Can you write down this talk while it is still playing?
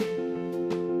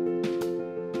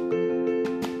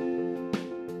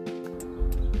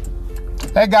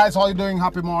Hey guys, how you doing?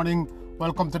 Happy morning.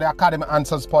 Welcome to the Academy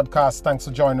Answers podcast. Thanks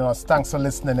for joining us. Thanks for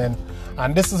listening in.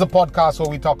 And this is a podcast where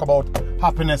we talk about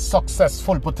happiness, success,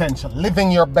 full potential,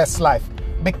 living your best life,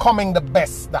 becoming the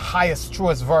best, the highest,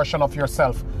 truest version of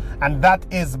yourself. And that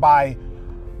is by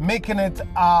making it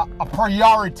a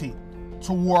priority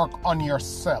to work on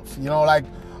yourself. You know, like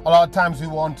a lot of times we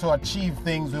want to achieve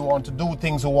things, we want to do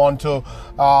things, we want to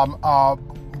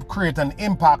create an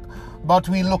impact, but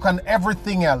we look on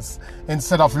everything else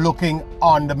instead of looking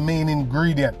on the main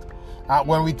ingredient.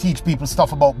 When we teach people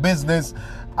stuff about business,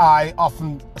 I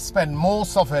often spend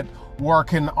most of it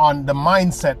working on the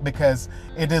mindset, because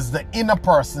it is the inner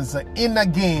person, it's the inner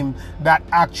game that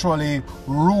actually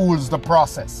rules the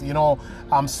process. You know,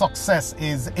 success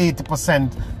is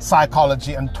 80%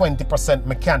 psychology and 20%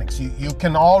 mechanics. You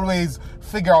can always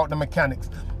figure out the mechanics,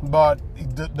 but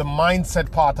the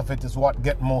mindset part of it is what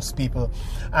gets most people.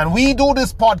 And we do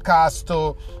this podcast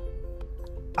to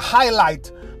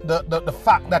highlight the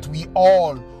fact that we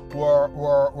all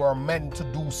were meant to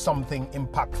do something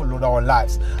impactful with our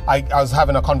lives. I was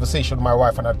having a conversation with my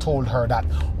wife, and I told her that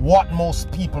what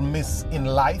most people miss in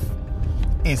life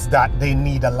is that they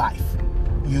need a life.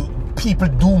 People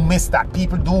do miss that.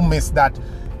 People do miss that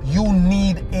you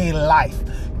need a life.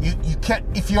 You can't,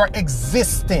 if you're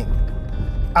existing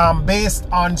based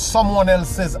on someone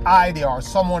else's idea or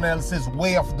someone else's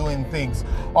way of doing things,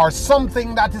 or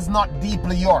something that is not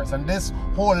deeply yours. And this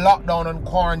whole lockdown and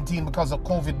quarantine because of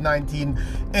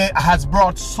COVID-19, it has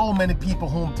brought so many people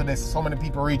home to this. So many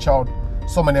people reach out.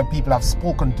 So many people I've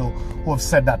spoken to who have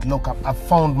said that, look, I've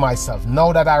found myself.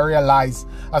 Now that I realize,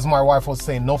 as my wife was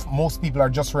saying, most people are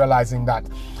just realizing that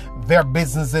their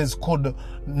businesses could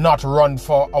not run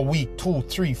for a week, 2,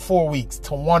 3, 4 weeks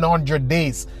to 100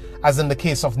 days, as in the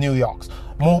case of New York.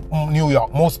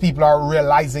 Most people are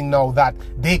realizing now that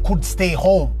they could stay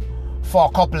home for a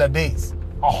couple of days,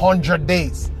 100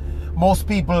 days. Most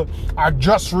people are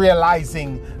just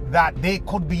realizing that they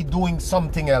could be doing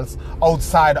something else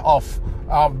outside of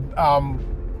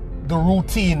the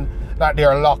routine that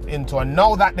they're locked into. And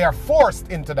now that they're forced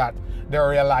into that, they're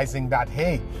realizing that,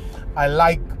 hey, I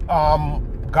like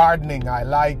gardening, I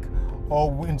like,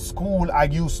 in school I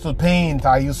used to paint,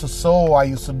 I used to sew, I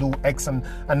used to do X, and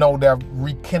now they're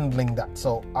rekindling that.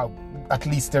 So at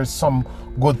least there's some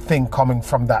good thing coming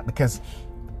from that, because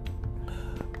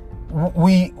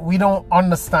we don't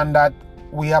understand that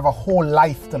we have a whole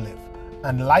life to live,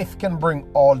 and life can bring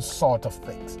all sorts of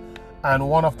things. And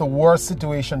one of the worst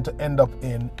situations to end up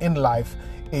in life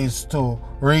is to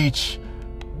reach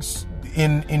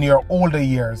in your older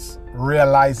years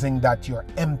realizing that you're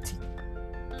empty,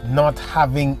 not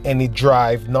having any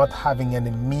drive, not having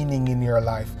any meaning in your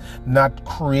life, not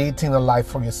creating a life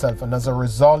for yourself. And as a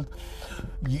result,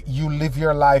 you live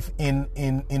your life in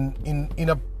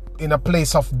a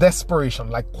place of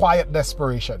desperation, like quiet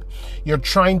desperation. You're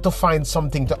trying to find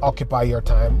something to occupy your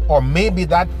time, or maybe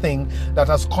that thing that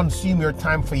has consumed your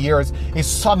time for years is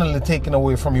suddenly taken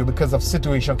away from you because of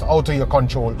situations out of your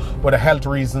control, whether health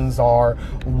reasons or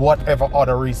whatever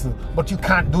other reason, but you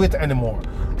can't do it anymore.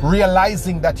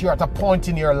 Realizing that you're at a point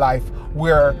in your life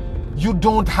where you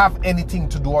don't have anything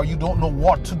to do, or you don't know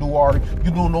what to do, or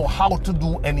you don't know how to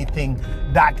do anything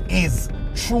that is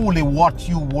truly what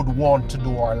you would want to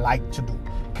do or like to do,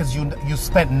 because you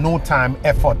spent no time,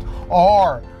 effort,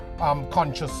 or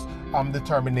conscious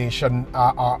determination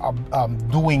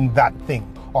doing that thing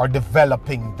or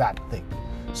developing that thing.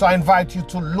 So I invite you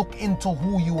to look into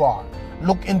who you are,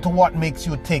 look into what makes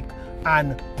you tick,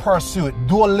 and pursue it.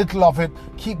 Do a little of it,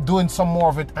 keep doing some more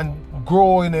of it, and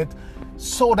grow in it,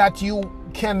 so that you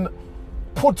can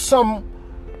put some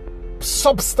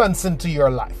substance into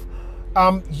your life.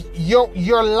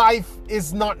 Your life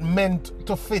is not meant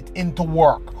to fit into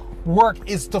work. Work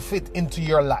is to fit into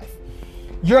your life.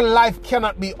 Your life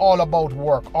cannot be all about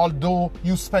work, although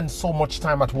you spend so much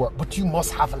time at work, but you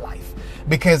must have a life.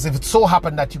 Because if it so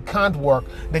happens that you can't work,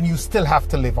 then you still have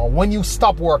to live. Or when you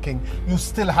stop working, you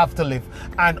still have to live.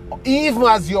 And even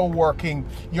as you're working,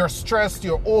 you're stressed,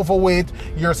 you're overweight,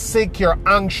 you're sick, you're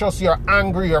anxious, you're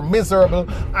angry, you're miserable,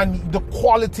 and the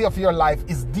quality of your life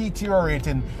is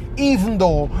deteriorating, even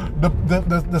though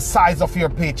the size of your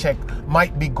paycheck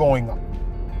might be going up.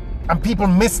 And people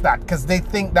miss that because they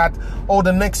think that, oh,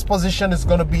 the next position is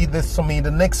going to be this for me,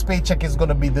 the next paycheck is going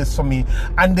to be this for me,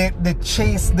 and they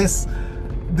chase this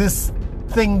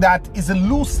thing that is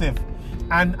elusive.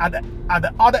 And at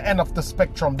the other end of the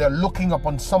spectrum, they're looking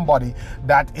upon somebody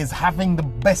that is having the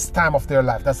best time of their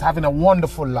life, that's having a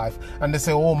wonderful life, and they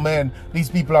say, oh man, these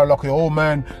people are lucky, oh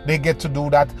man, they get to do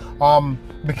that,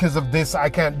 because of this I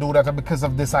can't do that, and because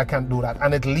of this I can't do that.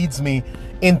 And it leads me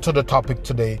into the topic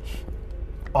today,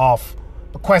 of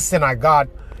the question I got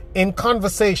in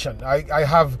conversation. I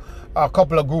have a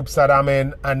couple of groups that I'm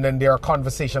in, and then there are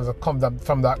conversations that come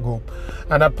from that group.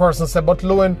 And that person said, but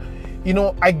Lewin, you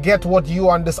know, I get what you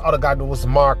and this other guy, who was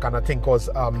Mark, and I think was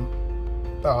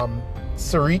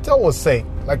Sarita, was saying.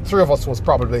 Like, three of us was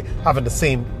probably having the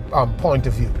same point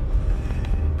of view.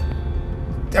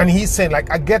 And he's saying,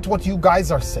 like, I get what you guys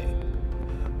are saying,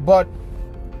 but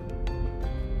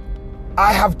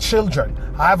I have children,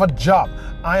 I have a job,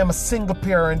 I am a single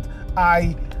parent,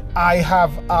 I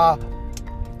have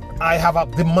a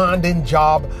demanding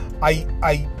job,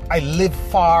 I live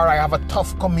far, I have a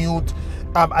tough commute,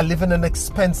 I live in an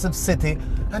expensive city.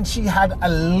 And she had a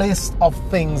list of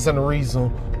things and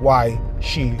reasons why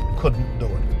she couldn't do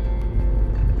it.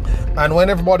 And when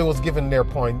everybody was giving their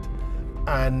point,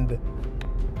 and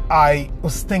I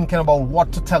was thinking about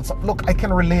what to tell. So, look, I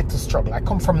can relate to struggle. I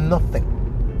come from nothing.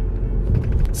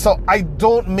 So I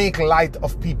don't make light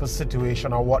of people's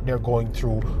situation or what they're going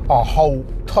through or how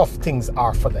tough things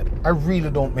are for them. I really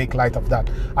don't make light of that.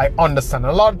 I understand.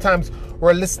 A lot of times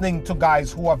we're listening to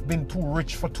guys who have been too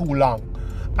rich for too long,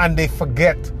 and they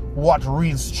forget what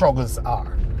real struggles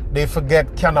are. They forget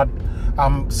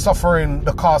suffering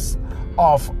the cost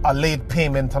of a late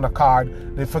payment on a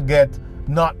card. They forget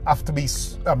not have to be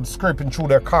scraping through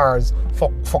their cars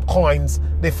for coins.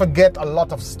 They forget a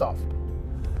lot of stuff.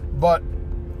 But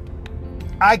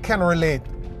I can relate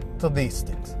to these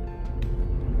things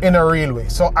in a real way.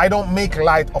 So I don't make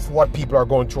light of what people are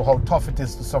going through, how tough it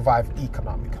is to survive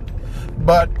economically.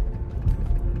 But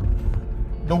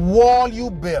the wall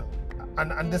you build,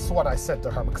 and this is what I said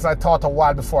to her, because I thought a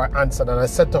while before I answered, and I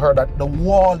said to her that the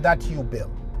wall that you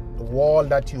build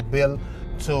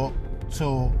to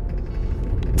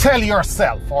tell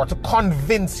yourself or to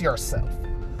convince yourself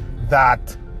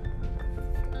that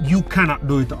you cannot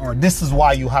do it, or this is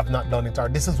why you have not done it, or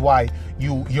this is why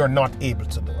you're not able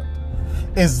to do it,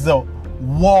 is the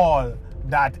wall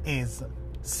that is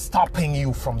stopping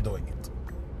you from doing it.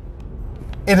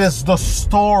 It is the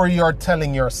story you're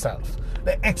telling yourself,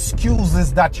 the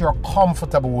excuses that you're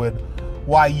comfortable with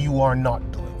why you are not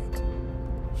doing it.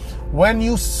 When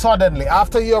you suddenly,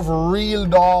 after you have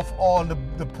reeled off all the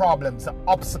problems, the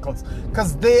obstacles,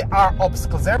 because they are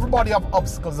obstacles. Everybody have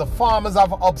obstacles. The farmers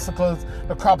have obstacles.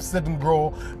 The crops didn't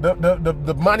grow.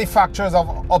 The manufacturers have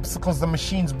obstacles. The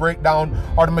machines break down,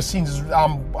 or the machines,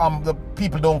 the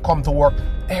people don't come to work.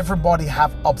 Everybody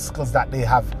have obstacles that they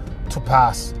have to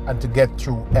pass and to get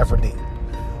through every day.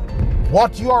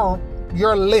 What your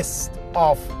list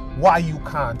of why you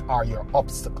can't are your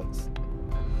obstacles.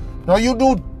 Now you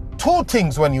do two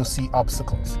things when you see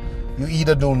obstacles. You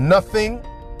either do nothing,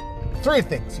 three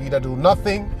things. You either do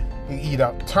nothing, you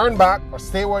either turn back or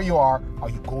stay where you are, or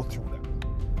you go through them.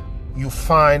 You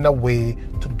find a way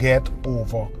to get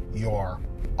over your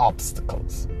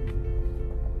obstacles.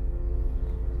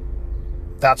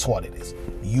 That's what it is.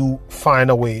 You find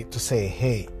a way to say,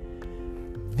 hey,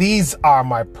 these are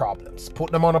my problems.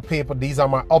 Put them on a paper. These are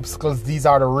my obstacles. These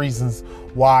are the reasons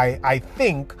why I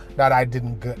think that I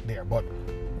didn't get there. But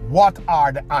what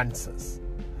are the answers?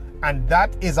 And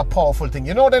that is a powerful thing.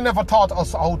 You know, they never taught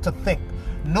us how to think.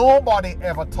 Nobody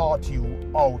ever taught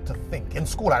you how to think. In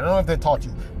school, I don't know if they taught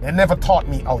you. They never taught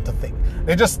me how to think.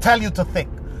 They just tell you to think.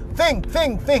 Think.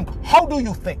 How do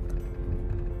you think?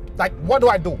 Like, what do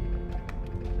I do?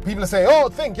 People say, oh,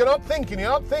 think. You're not thinking.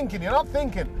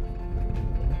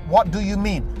 What do you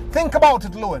mean? Think about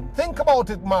it, Lewin. Think about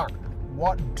it, Mark.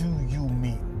 What do you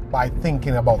mean by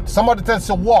thinking about it? Somebody tells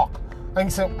you walk. And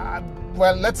you say,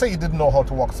 well, let's say you didn't know how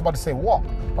to walk. Somebody say walk.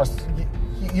 Or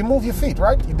you move your feet,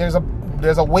 right? There's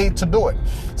a way to do it.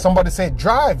 Somebody say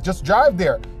drive. Just drive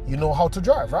there. You know how to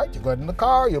drive, right? You go in the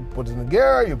car, you put it in the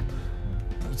gear, you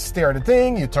steer the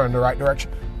thing, you turn the right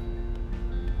direction.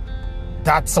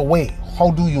 That's a way.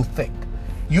 How do you think?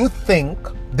 You think,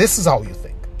 this is how you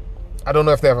think. I don't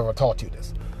know if they've ever taught you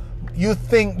this. You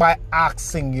think by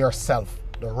asking yourself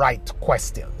the right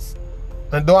questions.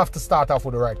 And don't have to start off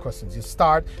with the right questions. You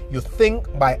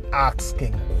think by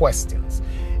asking questions.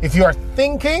 If you're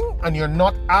thinking and you're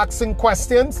not asking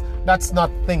questions, that's not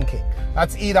thinking.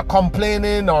 That's either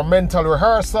complaining or mental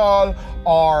rehearsal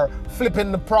or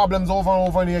flipping the problems over and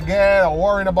over again or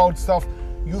worrying about stuff.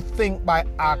 You think by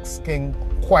asking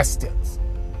questions.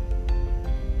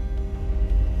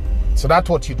 So that's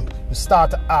what you do. You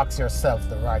start to ask yourself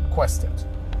the right questions.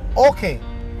 Okay,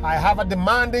 I have a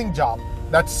demanding job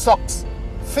that sucks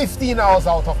 15 hours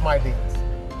out of my days.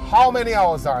 How many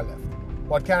hours are left?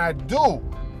 What can I do?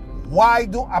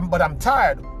 But I'm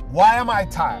tired. Why am I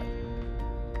tired?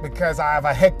 Because I have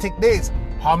a hectic days.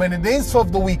 How many days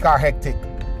of the week are hectic?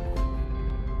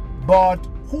 But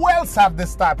Who else have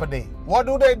this type of day? What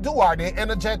do they do? Are they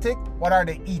energetic? What are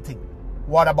they eating?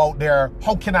 What about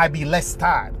how can I be less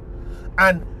tired?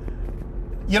 And,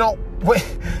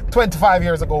 25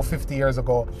 years ago, 50 years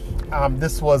ago,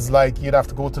 this was like you'd have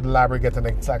to go to the library, get an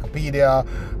encyclopedia,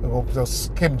 just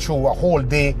skim through a whole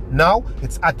day. Now,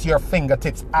 it's at your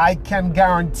fingertips. I can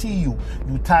guarantee you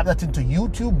type that into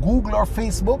YouTube, Google, or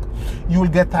Facebook, you'll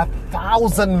get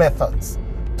 1,000 methods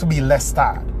to be less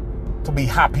tired, to be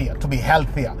happier, to be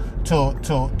healthier,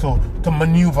 to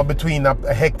maneuver between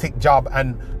a hectic job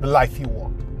and the life you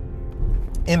want.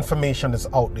 Information is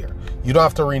out there. You don't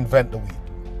have to reinvent the wheel.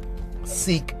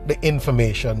 Seek the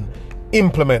information,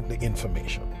 implement the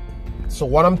information. So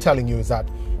what I'm telling you is that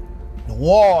the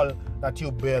wall that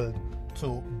you build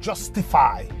to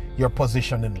justify your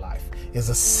position in life is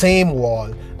the same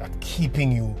wall that's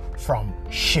keeping you from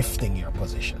shifting your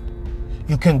position.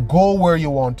 You can go where you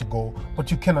want to go,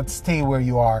 but you cannot stay where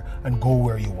you are and go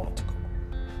where you want to go.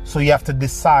 So you have to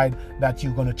decide that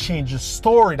you're going to change the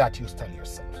story that you tell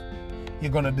yourself.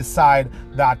 You're going to decide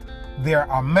that there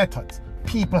are methods.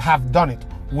 People have done it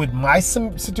with my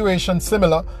situation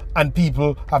similar, and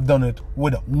people have done it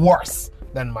with worse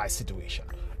than my situation.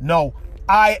 Now,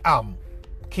 I am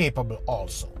capable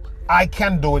also. I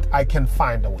can do it. I can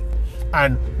find a way.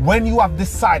 And when you have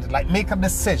decided, like make a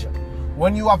decision,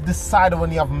 when you have decided,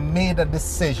 when you have made a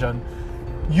decision,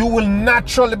 you will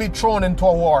naturally be thrown into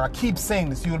a war. I keep saying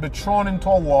this. You will be thrown into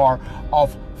a war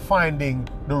of finding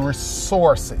the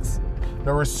resources.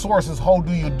 The resources, how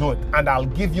do you do it? And I'll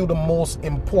give you the most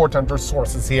important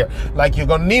resources here. Like you're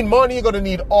going to need money, you're going to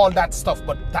need all that stuff,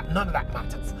 but none of that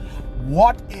matters.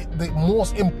 What is the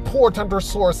most important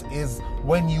resource is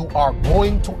when you are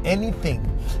going to anything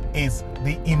is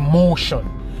the emotion.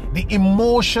 The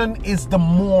emotion is the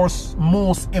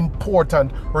most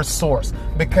important resource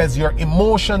because your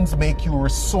emotions make you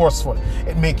resourceful.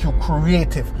 It makes you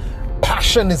creative.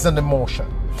 Passion is an emotion.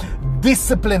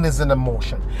 Discipline is an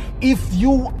emotion. If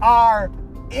you are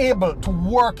able to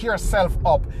work yourself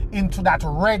up into that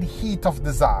red heat of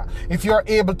desire, if you're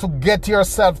able to get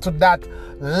yourself to that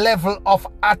level of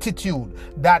attitude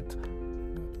that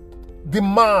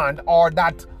demand or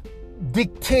that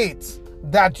dictates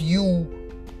that you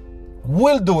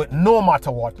will do it no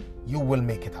matter what, you will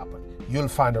make it happen. You'll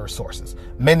find the resources.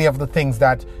 Many of the things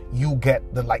that you get,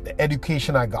 like the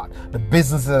education I got, the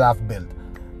business that I've built,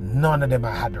 none of them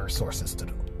I had the resources to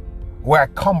do. Where I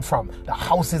come from, the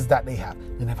houses that they have,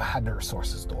 they never had the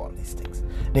resources to do all these things.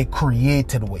 They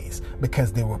created ways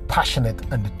because they were passionate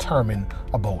and determined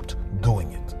about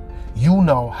doing it. You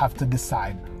now have to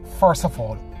decide, first of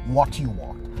all, what you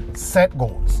want. Set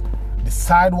goals.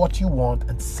 Decide what you want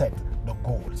and set the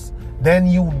goals. Then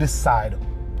you decide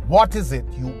what is it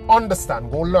you understand.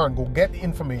 Go learn, go get the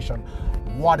information,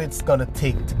 what it's gonna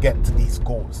take to get to these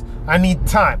goals. I need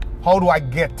time. How do I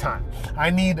get time?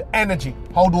 I need energy.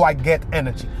 How do I get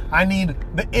energy? I need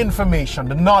the information,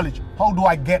 the knowledge. How do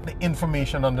I get the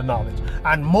information and the knowledge?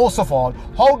 And most of all,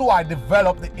 how do I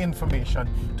develop the information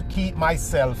to keep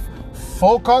myself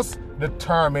focused,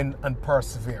 determined, and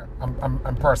persevere?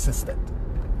 I'm persistent.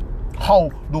 How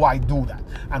do I do that?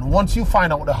 And once you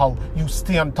find out the how, you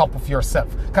stay on top of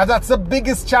yourself. Because that's the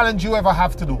biggest challenge you ever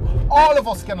have to do. All of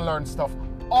us can learn stuff.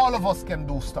 All of us can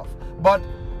do stuff. But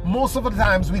most of the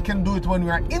times we can do it when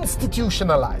we are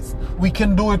institutionalized. We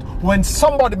can do it when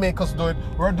somebody make us do it.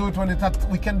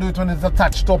 We can do it when it's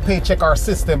attached to a paycheck or a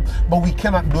system. But we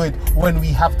cannot do it when we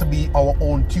have to be our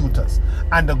own tutors.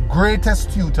 And the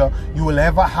greatest tutor you will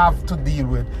ever have to deal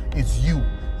with is you.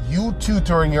 You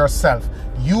tutoring yourself,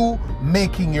 you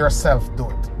making yourself do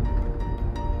it.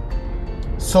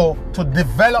 So to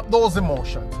develop those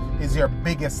emotions is your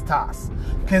biggest task.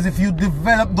 Because if you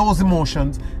develop those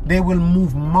emotions, they will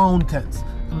move mountains.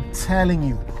 I'm telling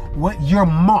you, you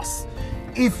must.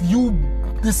 If you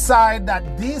decide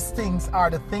that these things are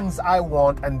the things I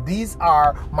want and these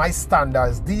are my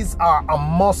standards, these are a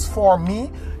must for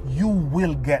me, you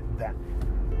will get them.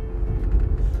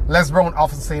 Les Brown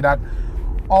often say that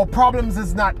our problems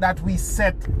is not that we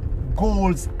set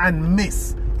goals and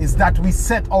miss, is that we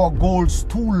set our goals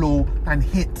too low and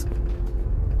hit.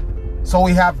 So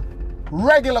we have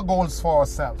regular goals for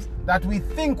ourselves that we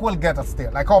think will get us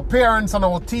there. Like our parents and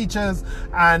our teachers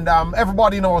and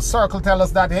everybody in our circle tell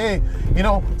us that, hey,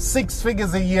 6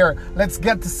 figures a year, let's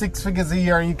get to 6 figures a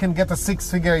year, and you can get a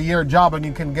 6-figure a year job and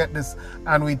you can get this.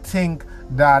 And we think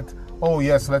that, oh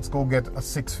yes, let's go get a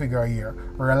 6-figure a year,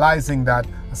 realizing that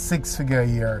a 6-figure a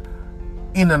year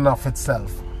in and of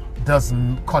itself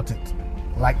doesn't cut it.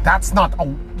 Like that's not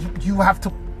you have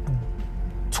to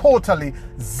totally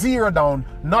zero down,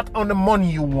 not on the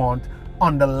money you want,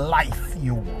 on the life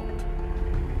you want.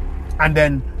 And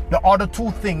then the other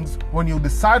two things, when you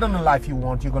decide on the life you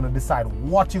want, you're going to decide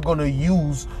what you're going to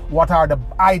use, what are the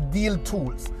ideal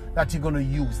tools that you're going to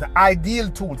use. The ideal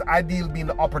tools, ideal being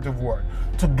the operative word,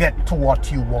 to get to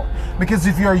what you want. Because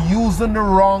if you're using the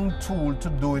wrong tool to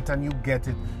do it and you get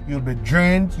it, you'll be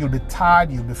drained, you'll be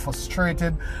tired, you'll be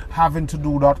frustrated, having to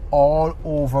do that all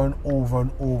over and over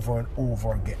and over and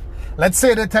over again. Let's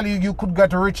say they tell you you could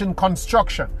get rich in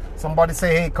construction. Somebody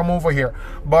say, hey, come over here.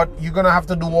 But you're going to have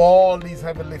to do all these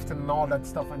heavy lifting and all that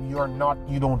stuff, and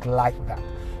you don't like that.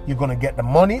 You're going to get the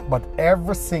money, but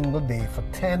every single day for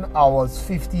 10 hours,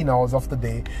 15 hours of the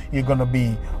day, you're going to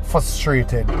be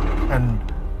frustrated and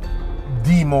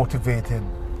demotivated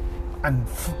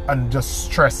and just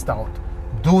stressed out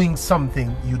doing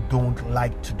something you don't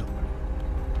like to do.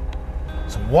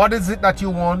 So what is it that you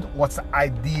want? What's the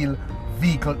ideal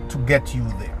vehicle to get you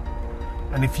there?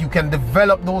 And if you can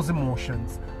develop those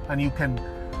emotions and you can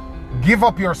give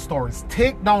up your stories,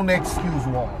 take down the excuse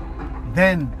wall,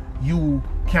 then you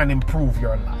can improve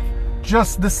your life.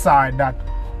 Just decide that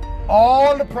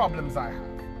all the problems I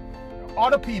have, there are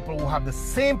other people who have the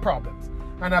same problems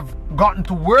and have gotten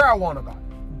to where I want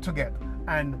to get,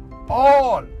 and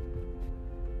all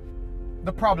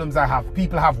the problems I have,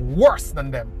 people have worse than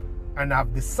them, and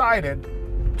have decided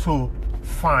to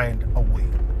find a way.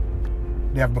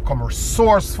 They have become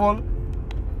resourceful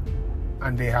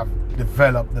and they have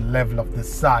developed the level of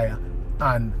desire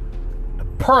and the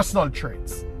personal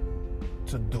traits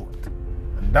to do it.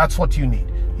 And that's what you need.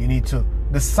 You need to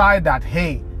decide that,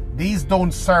 hey, these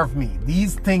don't serve me.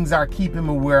 These things are keeping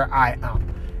me where I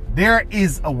am. There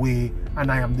is a way,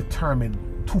 and I am determined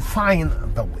to find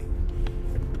the way.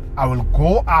 I will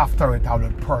go after it. I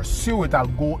will pursue it. I'll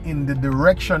go in the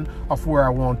direction of where I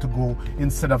want to go,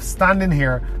 instead of standing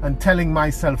here and telling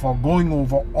myself or going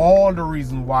over all the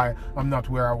reasons why I'm not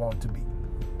where I want to be.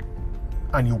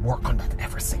 And you work on that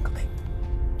every single day.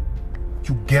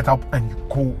 You get up and you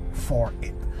go for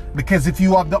it. Because if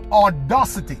you have the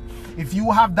audacity, if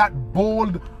you have that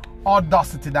bold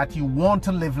audacity that you want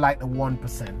to live like the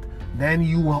 1%, then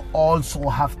you will also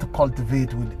have to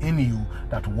cultivate within you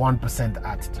that 1%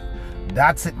 attitude.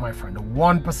 That's it, my friend. The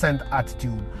 1%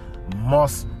 attitude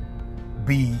must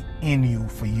be in you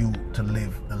for you to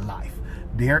live the life.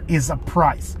 There is a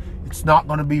price. It's not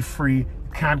going to be free. You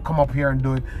can't come up here and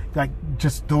do it, like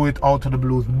just do it out of the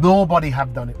blues. Nobody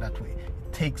have done it that way.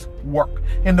 It takes work.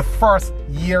 In the first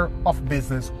year of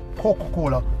business,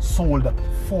 Coca-Cola sold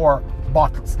 4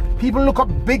 bottles. People look up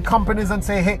big companies and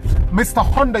say, hey, Mr.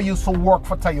 Honda used to work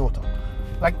for Toyota.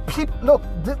 Like, people, look,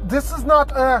 this is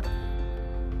not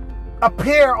a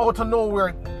pair out of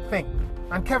nowhere thing.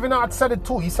 And Kevin Hart said it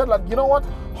too. He said, like, you know what?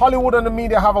 Hollywood and the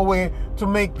media have a way to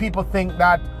make people think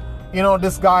that, you know,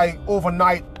 this guy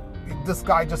overnight, this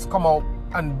guy just come out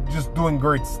and just doing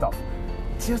great stuff.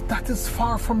 Just, that is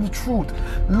far from the truth.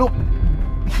 Look,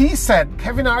 he said,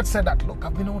 Kevin Hart said that, look,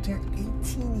 I've been out here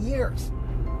 18 years.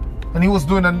 And he was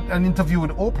doing an interview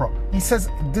with Oprah. He says,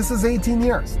 this is 18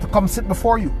 years to come sit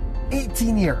before you.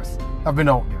 18 years I've been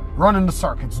out there, running the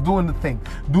circuits, doing the thing,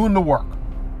 doing the work.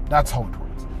 That's how it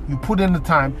works. You put in the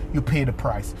time, you pay the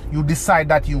price. You decide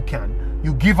that you can.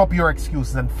 You give up your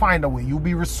excuses and find a way. You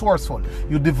be resourceful.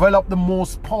 You develop the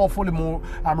most powerful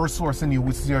resource in you,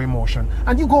 which is your emotion.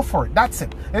 And you go for it. That's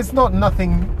it. It's not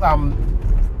nothing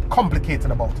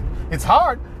complicated about it. It's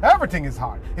hard. Everything is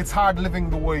hard. It's hard living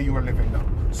the way you are living now.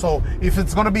 So if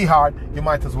it's going to be hard, you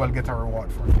might as well get a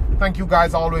reward for it. Thank you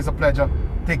guys. Always a pleasure.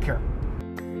 Take care.